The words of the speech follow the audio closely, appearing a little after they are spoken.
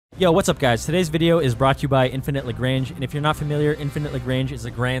Yo, what's up guys? Today's video is brought to you by Infinite Lagrange, and if you're not familiar, Infinite Lagrange is a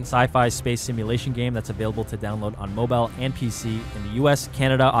grand sci-fi space simulation game that's available to download on mobile and PC in the US,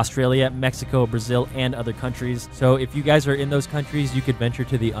 Canada, Australia, Mexico, Brazil, and other countries. So if you guys are in those countries, you could venture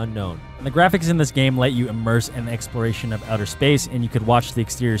to the unknown. And the graphics in this game let you immerse in the exploration of outer space, and you could watch the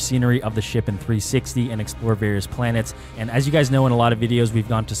exterior scenery of the ship in 360 and explore various planets. And as you guys know, in a lot of videos, we've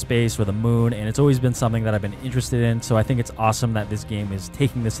gone to space or the moon, and it's always been something that I've been interested in. So I think it's awesome that this game is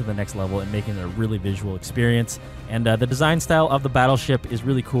taking this to the next level and making it a really visual experience. And the design style of the battleship is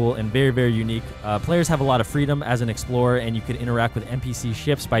really cool and very, very unique. Players have a lot of freedom as an explorer, and you can interact with NPC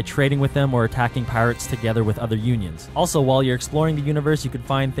ships by trading with them or attacking pirates together with other unions. Also, while you're exploring the universe, you can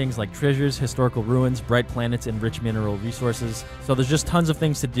find things like treasures, historical ruins, bright planets, and rich mineral resources. So there's just tons of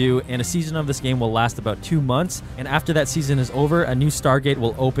things to do, and a season of this game will last about 2 months. And after that season is over, a new Stargate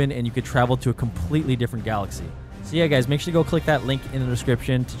will open, and you could travel to a completely different galaxy. So yeah, guys, make sure to go click that link in the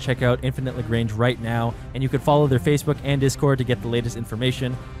description to check out Infinite Lagrange right now, and you could follow their Facebook and Discord to get the latest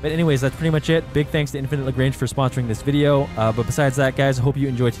information. But anyways, that's pretty much it. Big thanks to Infinite Lagrange for sponsoring this video. But besides that, guys, I hope you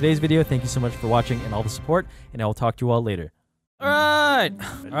enjoyed today's video. Thank you so much for watching and all the support, and I will talk to you all later. All right,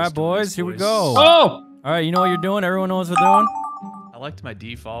 boys, here we go. Oh! All right, you know what you're doing? Everyone knows what they're doing? I liked my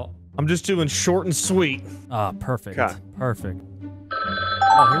default. I'm just doing short and sweet. Ah, perfect. Okay. Perfect.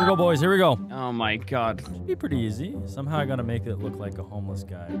 Oh, here we go, boys. Here we go. Oh my god. Should be pretty easy. Somehow I gotta make it look like a homeless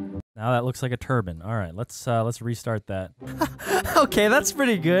guy. Now that looks like a turban. All right, let's restart that. Okay, that's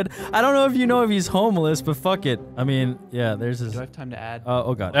pretty good. I don't know if you know if he's homeless, but fuck it. I mean, yeah, there's his. Do I have time to add?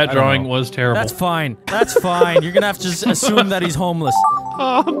 Oh god. That drawing was terrible. That's fine. That's fine. You're gonna have to just assume that he's homeless.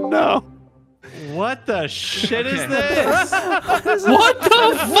 Oh no. What the shit is Okay. this? What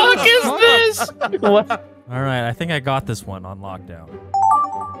the fuck is this? What? All right, I think I got this one on lockdown.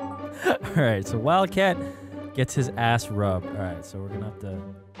 All right, so Wildcat gets his ass rubbed. All right, so we're gonna have to,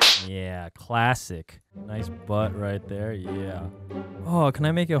 yeah, classic. Nice butt right there, yeah. Oh, can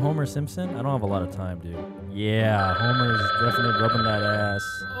I make it Homer Simpson? I don't have a lot of time, dude. Yeah, Homer's definitely rubbing that ass.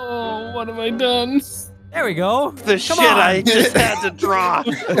 Oh, what have I done? There we go. The Come shit on. I just had to draw. All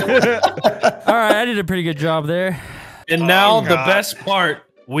right, I did a pretty good job there. And now Oh, the God. best part.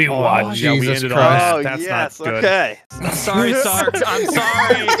 We won. Yeah, we Jesus ended Christ. on That's yes, not good. okay. Sorry, Sark. I'm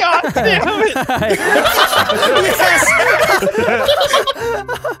sorry. God damn it.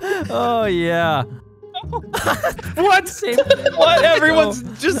 Oh, yeah. What? What? Everyone's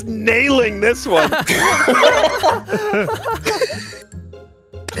just nailing this one.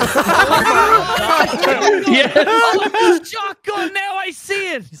 Yes. Shotgun. Now I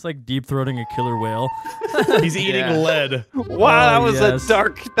see it. He's like deep-throating a killer whale. He's eating Yeah. lead. Wow, Oh, that yes.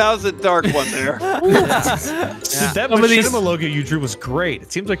 was a dark one there. Dude, that Some of these- machinima logo you drew was great.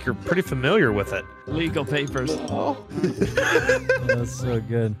 It seems like you're pretty familiar with it. Legal papers. Oh, that's so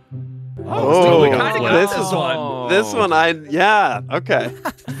good. Oh, totally got it. this Kinda is got this one. Yeah, okay.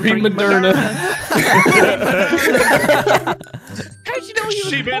 Bring Moderna. How'd you know he was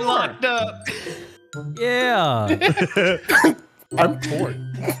She been poor? locked up. Yeah. I'm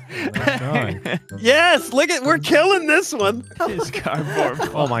torn. Nice drawing. Yes, look at we're killing this one. His cardboard.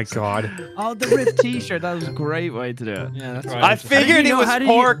 Oh my god. Oh, the ripped T-shirt. That was a great way to do it. Yeah, that's right. I figured he know- was how did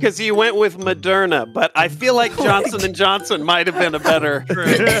poor you- because he went with Moderna, but I feel like Johnson & Johnson might have been a better. God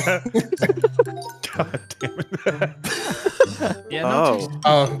damn it. Yeah, no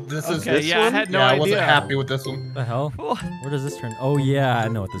Oh, This is Okay, this yeah, one? I had no yeah, I idea. wasn't happy with this one. What the hell? Where does this turn? Oh, yeah, I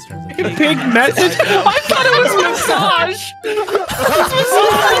know what this turns into. Big message. I thought it was massage.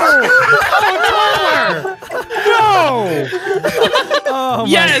 No! Oh,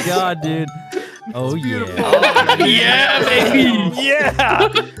 Yes! my God, dude. Oh, yeah. Yeah, baby. yeah.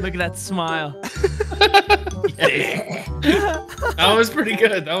 Look at that smile. That was pretty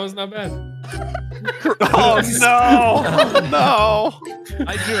good. That was not bad. Oh no! No!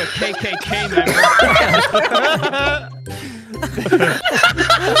 I drew a KKK member.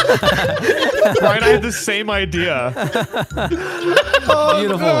 Brian, I had the same idea.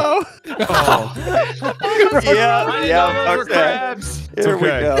 Beautiful. No. Oh. Yeah, yeah, For okay. crabs. Here we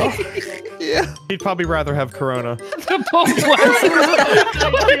okay. go. Yeah. He'd probably rather have Corona.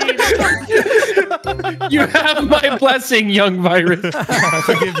 You have my blessing, young virus. I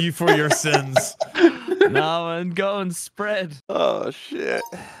forgive you for your sins. No, and go and spread. Oh shit.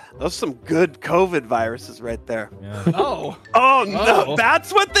 Those are some good COVID viruses right there. Yeah. Oh. Oh no, Oh.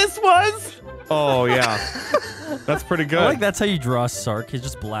 that's what this was? Oh, yeah. That's pretty good. I like that's how you draw Sark. He's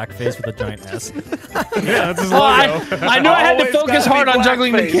just blackface with a giant S. Yeah, that's his Oh, logo. I knew I had to Always focus gotta hard be on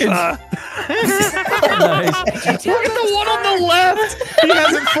juggling the blackface, kids. Nice. Look at the one on the left. He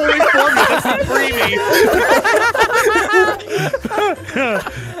hasn't fully formed it. That's the freebie.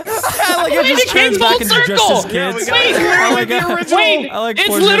 like it just turns back into Justice Kids. It's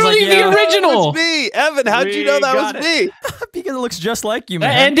literally the original. It was me, Evan. How'd you know that was me? Because it looks just like you, man.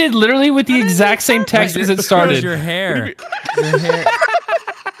 That ended literally with the exact same text as it started. Your hair. Your hair.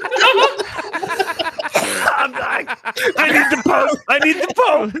 I'm dying. I need to post. I need to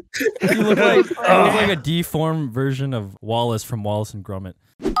post. You look like a deformed version of Wallace from Wallace and Gromit.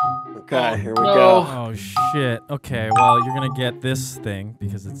 Okay, here we go. Oh shit. Okay, well you're gonna get this thing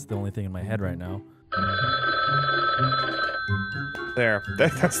because it's the only thing in my head right now. There.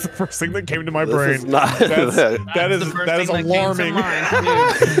 That's the first thing that came to my This brain. is not. That is alarming.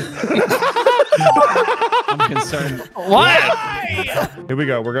 I'm concerned. Why? Here we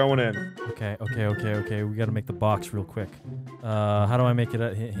go. We're going in. Okay. We gotta make the box real quick. How do I make it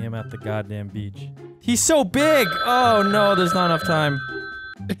hit him at the goddamn beach? He's so big! Oh no, there's not enough time.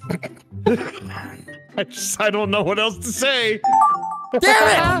 I don't know what else to say.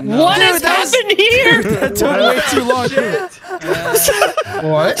 Damn it! What has happened here? That took way too long.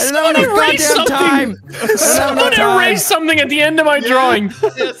 What? Someone erase something. Someone erased something at the end of my drawing.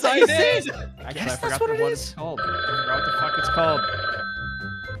 Yes, I did. Actually, Yes, I forgot that's what it what is. it's called. I forgot what the fuck it's called.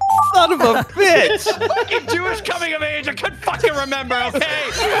 Son of a bitch! Fucking Jewish coming of age. I couldn't fucking remember. Okay.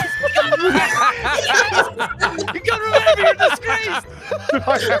 You couldn't remember. You're disgraced. Do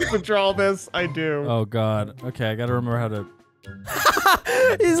I have to draw this? I do. Oh god. Okay, I gotta remember how to.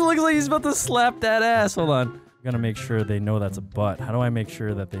 He looks like he's about to slap that ass. Hold on. I'm gonna make sure they know that's a butt. How do I make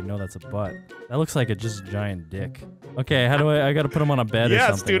sure that they know that's a butt? That looks like a just giant dick. Okay, how do I gotta put him on a bed or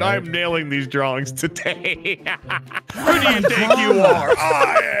something? Yes, dude, right? I'm nailing these drawings today. Who do you think you are?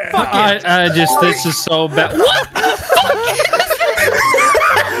 I just, this is so bad. What?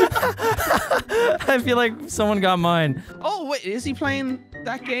 I feel like someone got mine. Oh wait, is he playing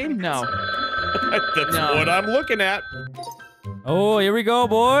that game? No. That's No. what I'm looking at. Oh, here we go,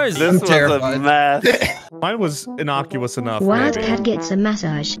 boys. This was a mess. Mine was innocuous enough. Wild maybe. Cat gets a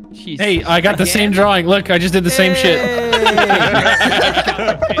massage. Jesus. Hey, I got the same drawing. Look, I just did the same shit. You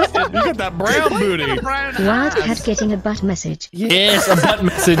got that brown booty. Wild Cat getting a butt message. Yes, a butt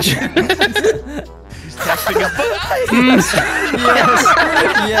message. He's texting us.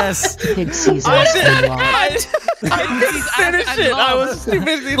 Yes. Pig season. I didn't finish it. I was too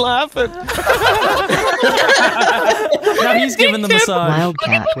busy laughing. Now he's giving the massage. Wild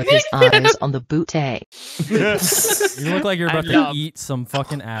Cat with his eyes on the booty. You look like you're about to eat some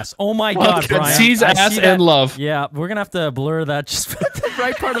fucking ass. Oh my god, Brian. Sees I ass see that. and love. Yeah, we're gonna have to blur that just for the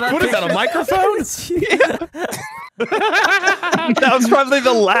right part of that. What is that, a microphone? That was probably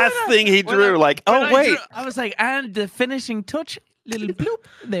the last thing he drew. Like, oh wait. I was like, and the finishing touch, little bloop.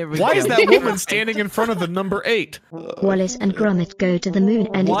 There we go. Why is that woman standing in front of the number 8? Wallace and Gromit go to the moon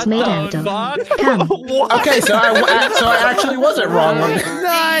and it's made out of. fuck? Come. Okay, so I actually wasn't wrong.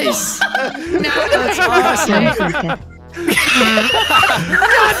 Nice. That's awesome. Fucker.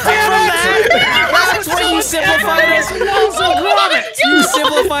 That's what you simplified it. You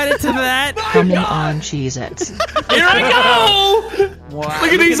simplified it to that. Coming on Cheez-Its. Here I go! Wow.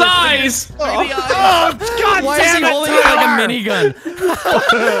 Look at these eyes! Look at the eyes. God Why is he holding it like a minigun?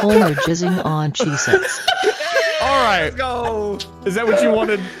 Homer jizzing on Cheez-Its. All right. Go. Is that what you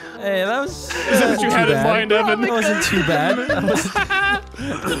wanted? Hey, that was. Is that what you had in mind, Evan? That wasn't too bad. That was,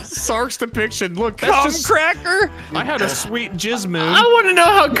 Sark's depiction. Look, that's just Cracker. I had a sweet jizz moon. I want to know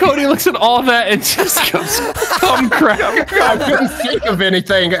how Cody looks at all that and just goes, "Come cracker." I couldn't think of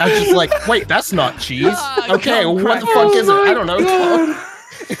anything. I was just like, wait, that's not cheese. Okay, what the fuck is it? I don't know.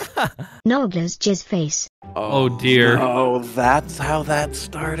 Nogla's jizz face. Oh dear. Oh, that's how that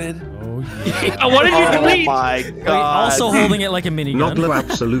started. oh yeah. What did you Oh delete? my god. Also holding it like a minigun. Nogla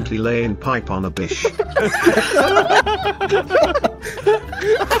absolutely laying pipe on a bish.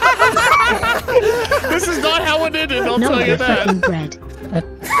 This is not how it ended, I'll tell you Nogla that. fucking bread.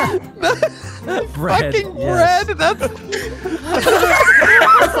 Bread. Fucking yes. bread. That's That's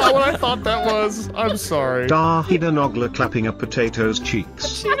not what I thought that was. I'm sorry. Da hid a Nogla clapping a potato's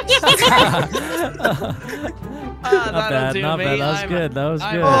cheeks. Not bad. Not bad. That was good. That was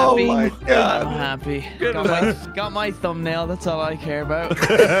I'm good. oh happy. my god. I'm happy. Got my thumbnail. That's all I care about.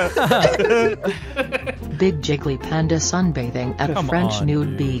 Big jiggly panda sunbathing at a Come French on,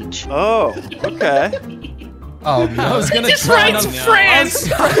 nude dude. beach. Oh, okay. Oh I no. was gonna Just try writes another- France.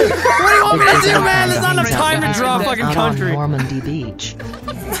 What do you want me to do, man? There's not enough time to draw a fucking Out on country. Normandy Beach.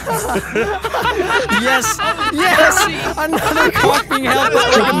 Yes, yes. Another cock being held by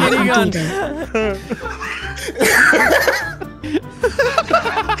like a minigun.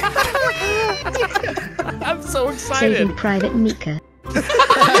 I'm so excited. Saving Private Mika.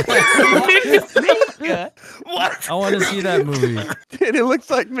 What? I want to see that movie. Dude, it looks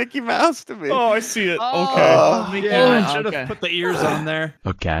like Mickey Mouse to me. Oh, I see it. Oh, Okay. Yeah, should have put the ears on there.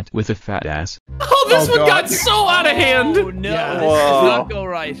 A cat with a fat ass. Oh, this one got so out of hand. Oh no, Yeah. this does not go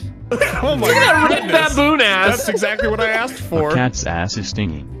right. Oh my Look at that red goodness. baboon ass. That's exactly what I asked A for. cat's ass is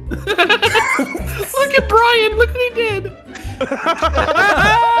stingy. Look at Brian. Look what he did.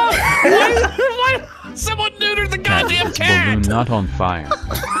 Why? Someone neutered the goddamn cat. Balloon not on fire.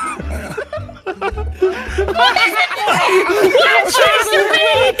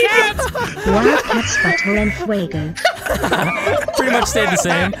 Wild cat's butthole and fuego. Pretty much stayed the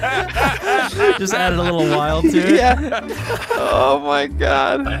same. Just added a little wild to it. Yeah. Oh my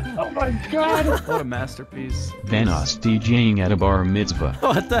god. What a masterpiece. Vanoss DJing at a bar mitzvah.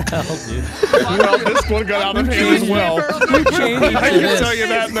 What the hell, dude? Well, this one got out of hand as well. Who changed I to can this? tell you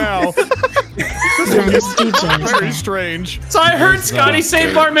that now. Vanoss DJs Very there. strange. So I heard Scotty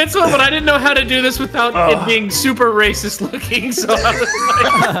say bar mitzvah, but I didn't know how to do this without it being super racist looking. So I was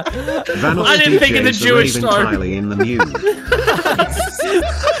like, Vanos I didn't think of the DJs Jewish are star. entirely in the news.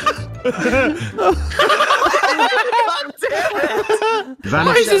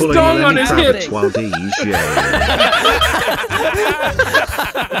 Vanos is his pulling dong on Lenny his Kravitz hip? while DJing.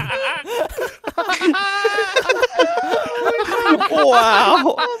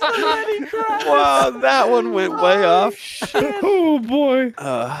 Wow. Wow, that one went way off. Oh boy.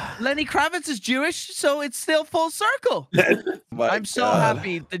 Lenny Kravitz is Jewish, so it's still full circle. I'm so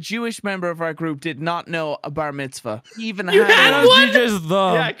happy the Jewish member of our group did not know a bar mitzvah. He even had Vanoss one. DJs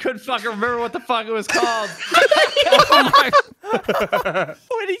the. yeah, I couldn't fucking remember what the fuck it was called.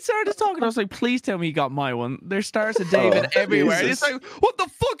 When he started talking, I was like, please tell me you got my one. There's stars of David everywhere. And Jesus. it's like, what the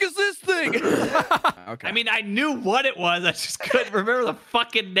fuck is this thing? Okay. I mean, I knew what it was. I just couldn't remember the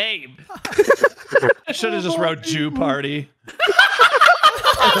fucking name. I should have just wrote Jew party.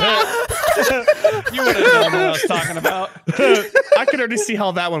 You would have known what I was talking about. I could already see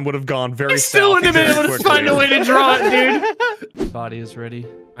how that one would have gone very Still south wouldn't have been very able to quickly. find a way to draw it, dude. Body is ready.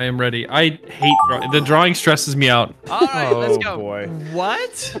 I am ready. I hate drawing. The drawing stresses me out. All right, let's go. Oh boy.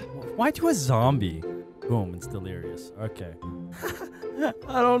 What? Why do a zombie? Boom, it's delirious. Okay.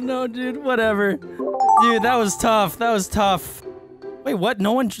 I don't know, dude. Whatever. Dude, that was tough. That was tough. Wait, what?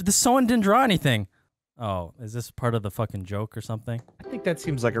 No one. Someone didn't draw anything. Oh, is this part of the fucking joke or something? I think that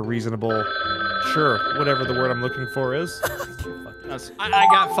seems like a reasonable, sure, whatever the word I'm looking for is. I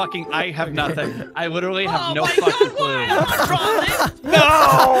got fucking. I have nothing. I literally have no fucking clue.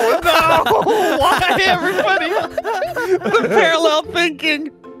 No, no. Why everybody? The parallel thinking.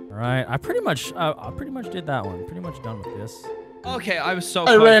 All right, I pretty much did that one. Pretty much done with this. Okay, I was so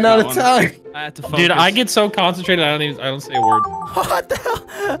I close ran to out that of one. time. I had to focus. Dude, I get so concentrated. I don't say a word. What the hell?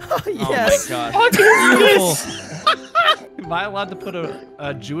 Yes. Oh my god. Beautiful. Am I allowed to put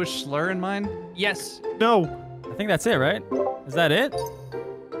a Jewish slur in mine? Yes. No. I think that's it, right? Is that it?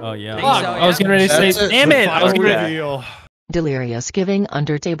 Oh yeah. Think Fuck, so, I was getting ready to say. That's it. Damn it! I was Final getting ready. reveal. Delirious giving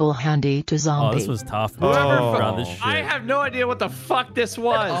under table handy to Oh, zombie. this was tough. Whoever Draw this shit. I have no idea what the fuck this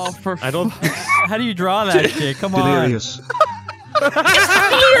was. Oh, for I don't. How do you draw that shit? Come on. Delirious.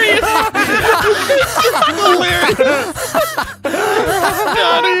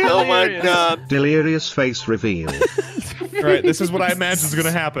 Oh my god. Delirious face reveal. Right, this is what I imagine is going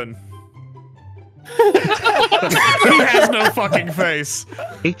to happen. He has no fucking face.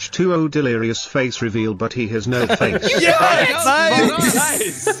 H2O delirious face reveal, but he has no face.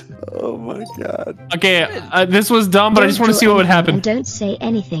 Nice. Oh my god. Okay, this was dumb, but I just want to see what would happen. And don't say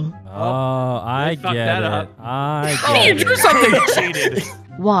anything. Oh, I fucked get that it. up. I Oh, get you it. drew something. Cheated.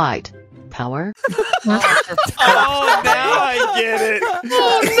 White power. Oh, now I get it.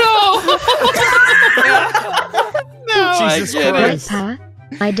 Now Jesus I get White it. power.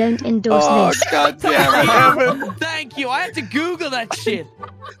 I don't endorse Oh this. god damn it. Thank you. I had to Google that shit.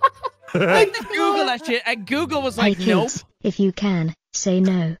 I had to Google that shit, and Google was Hey like, nope. kids, if you can, say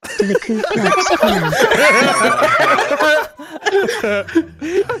no to the Ku Klux Klan.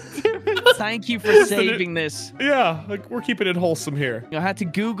 Thank you for saving this. Yeah, like we're keeping it wholesome here. I had to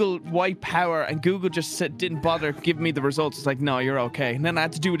Google white power, and Google just didn't bother giving me the results. It's like, no, you're okay. And then I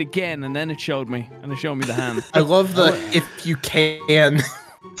had to do it again, and then it showed me, and it showed me the hand. I love the if you can.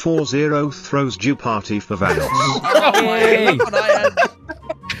 4-0 throws Jew party for Vanos. Hey. That's what I had.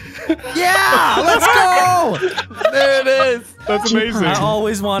 Yeah, let's go. There it is. That's amazing. I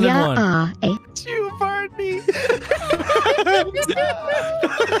always wanted Yeah, one. Jew party.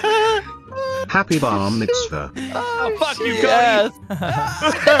 Happy bar mitzvah. Oh, fuck you, Yes. Wow,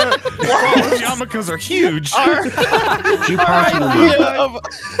 those yarmulkes are huge. Jew party.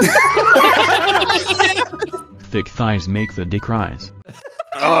 thick thighs make the dick rise.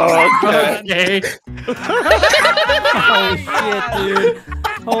 Oh, okay. Holy shit, dude.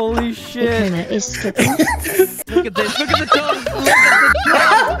 Holy shit. Icona is skipping. Look at this. Look at the tongue. Look at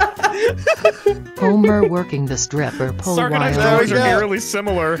the tongue. Homer working the stripper pole Sark and I's while drawings are eerily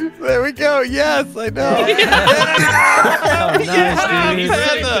similar. There we go. Yes, I know. Oh, nice,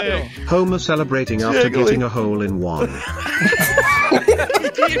 dude. Homer celebrating after getting a hole in one.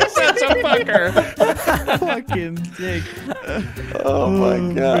 You're such a fucker. Fucking dick. Oh my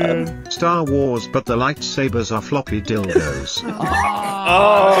god. Star Wars, but the lightsabers are floppy dildos.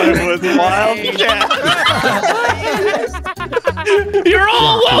 Oh, it was Wildcat. You're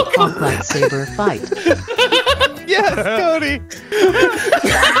all Gartic welcome. lightsaber fight. Yes, Cody.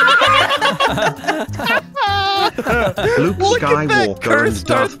 Luke Look at that Skywalker cursed and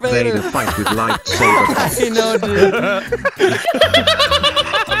Darth Darth Vader. Vader fight with lightsaber. I know, dude.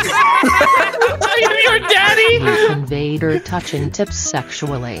 Your daddy. Luke and Vader touching tips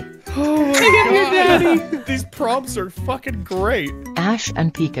sexually. These prompts are fucking great. Ash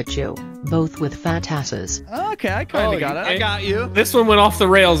and Pikachu, both with fat asses. Okay, I kind of got it. I got you. This one went off the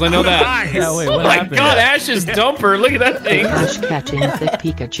rails. I know that. Yeah, wait, Oh what my happened? god, Ash's dumper. Look at that thing. Ash catching thick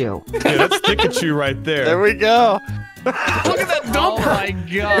Pikachu. Yeah, that's Pikachu right there. There we go. Look at that dumper. Oh my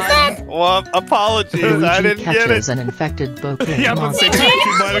god. Well, apologies. I Luigi didn't get it. catches an infected bouquet Yeah, but monster.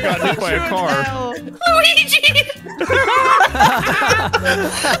 Pikachu might have gotten hit by a car. Luigi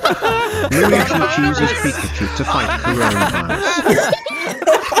chooses Pikachu to fight coronavirus.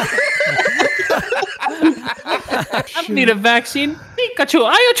 I need a vaccine. Pikachu,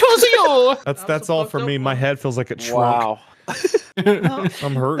 I chose you. That's all for me. My head feels like it shrunk. Wow.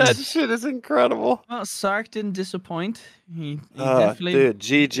 I'm hurting. That shit is incredible. Well, Sark didn't disappoint. He Oh, definitely. dude,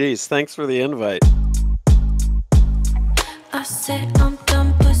 GG's. Thanks for the invite. I said I'm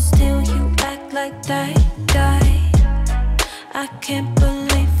done, but still you act like that. I can't believe